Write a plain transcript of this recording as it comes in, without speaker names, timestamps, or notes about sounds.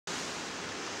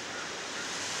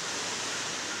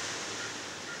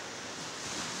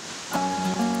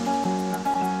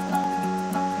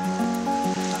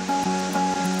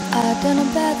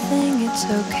it's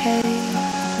okay.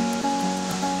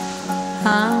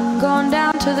 I'm going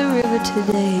down to the river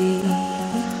today,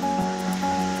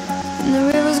 and the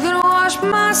river's gonna wash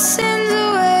my sins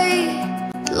away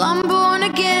till I'm born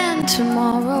again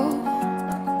tomorrow.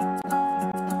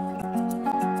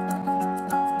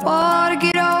 Water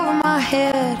get over my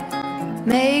head,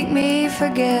 make me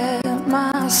forget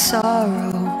my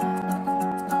sorrow.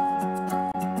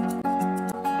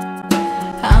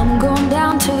 I'm going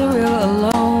down to the river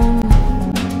alone.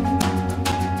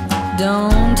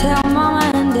 Don't tell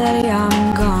mama and daddy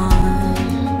I'm gone.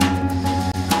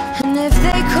 And if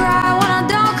they cry when I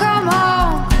don't come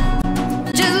home,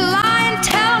 just lie and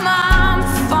tell them I'm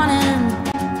funning.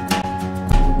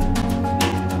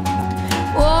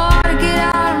 Water get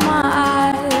out of my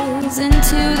eyes,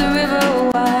 into the river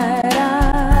wide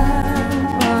I'm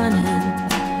running.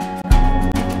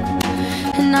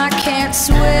 And I can't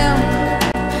swim,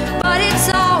 but it's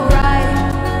alright,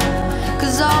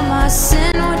 'cause all my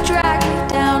sin would drag me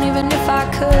down even if I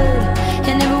could.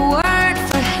 And if it weren't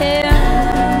for him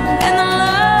and the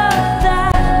love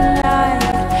that night,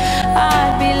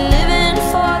 I'd be living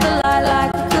for the light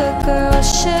like a good girl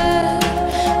should,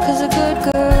 'cause a good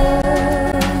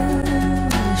girl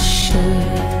should.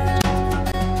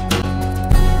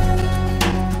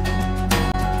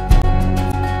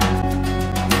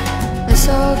 This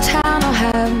old town will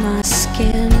have my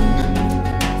skin.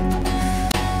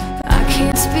 I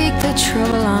can't speak the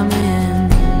trouble I'm in.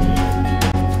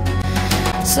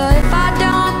 So if I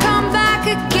don't come back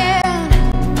again,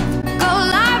 go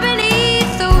lie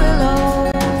beneath the willow,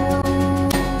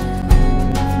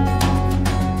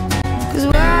 'cause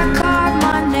where I carved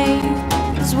my name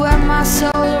is where my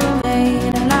soul will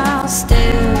remain, and I'll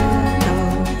still go.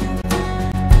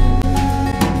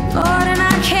 Lord, and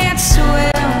I can't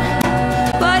swim,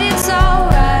 but it's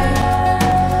alright,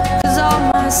 'cause all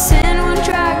my sin would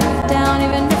drag me down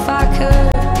even if I could.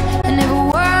 And if it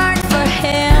weren't for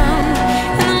him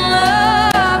and the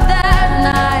love that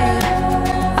night,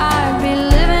 I'd be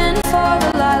living for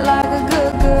the light like a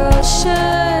good girl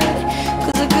should,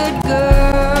 'cause a good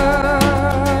girl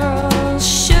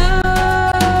should.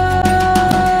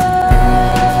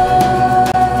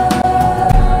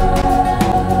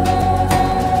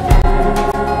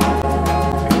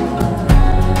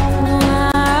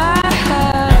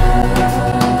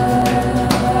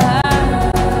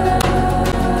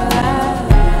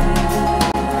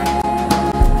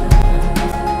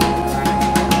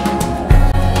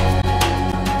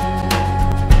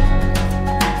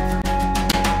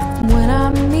 When I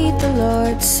meet the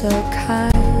Lord so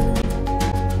kind,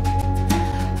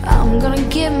 I'm gonna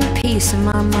give him peace in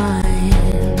my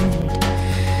mind,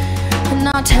 and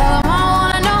I'll tell him I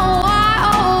wanna know why,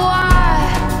 oh why,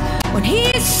 when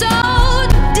he's so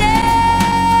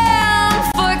damn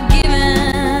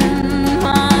forgiving.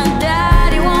 My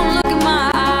daddy won't look in my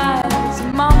eyes,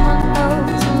 and mama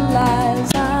knows the lies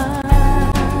I'm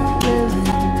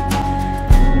living.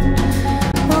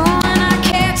 Oh, and I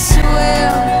can't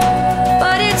swim,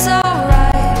 but it's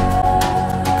alright,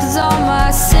 'cause all my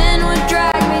sin would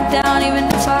drag me down even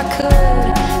if I could.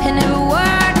 And if it